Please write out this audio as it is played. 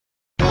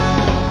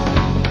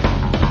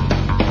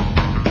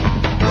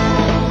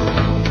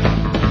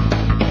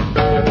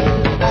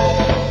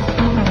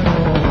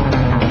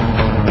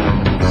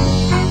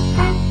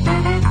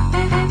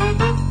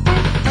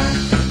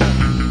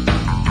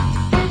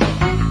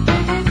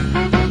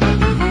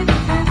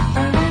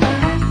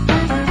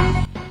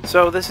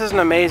So this is an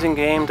amazing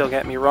game, don't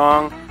get me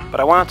wrong, but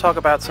I want to talk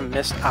about some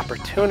missed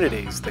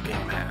opportunities the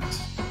game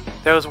has.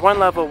 There was one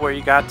level where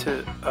you got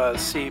to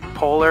see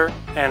Polar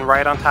and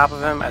right on top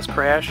of him as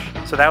Crash,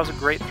 so that was a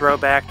great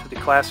throwback to the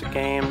classic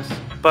games,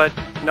 but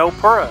no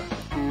Purah,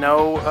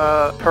 no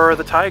Purah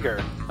the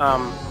Tiger.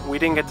 We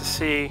didn't get to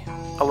see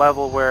a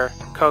level where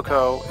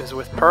Coco is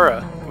with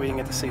Purah. We didn't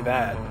get to see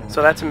that,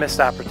 so that's a missed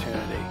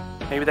opportunity.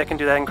 Maybe they can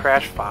do that in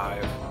Crash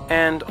 5.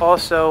 And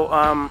also,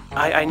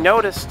 I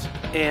noticed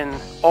in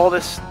all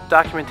this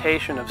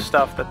documentation of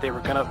stuff that they were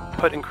going to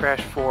put in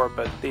Crash 4,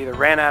 but they either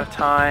ran out of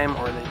time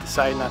or they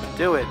decided not to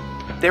do it,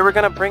 they were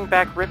going to bring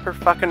back Ripper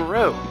fucking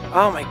Roo.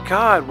 Oh my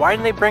god, why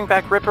didn't they bring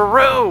back Ripper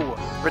Roo?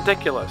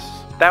 Ridiculous.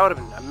 That would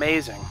have been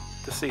amazing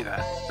to see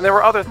that. And there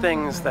were other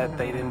things that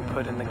they didn't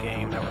put in the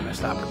game that were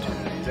missed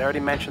opportunities. I already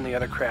mentioned the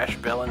other Crash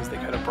villains they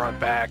could have brought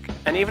back.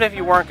 And even if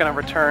you weren't going to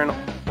return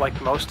like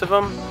most of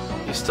them,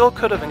 you still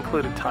could have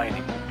included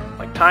Tiny.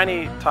 Like,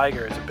 Tiny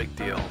Tiger is a big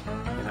deal,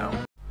 you know.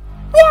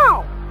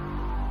 Wow!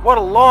 What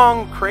a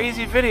long,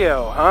 crazy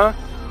video, huh?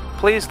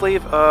 Please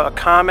leave a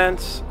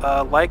comment,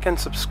 like and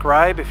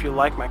subscribe if you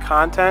like my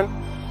content.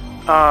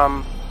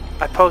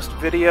 I post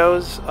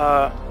videos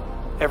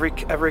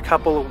every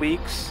couple of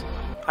weeks.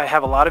 I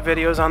have a lot of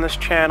videos on this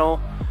channel.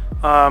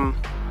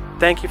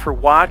 Thank you for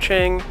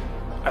watching.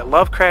 I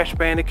love Crash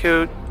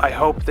Bandicoot. I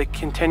hope they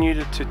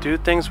continue to do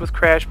things with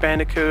Crash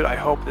Bandicoot. I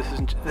hope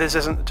this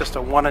isn't just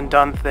a one and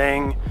done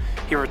thing.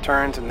 He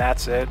returns and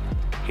that's it.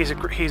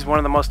 He's one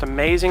of the most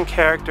amazing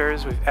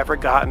characters we've ever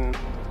gotten.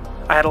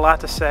 I had a lot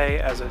to say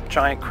as a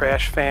giant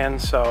Crash fan,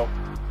 so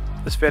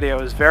this video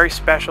is very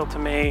special to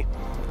me,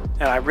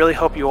 and I really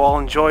hope you all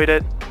enjoyed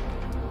it.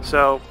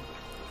 So,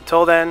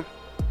 until then,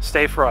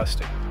 stay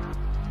frosty.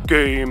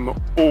 Game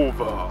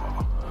over.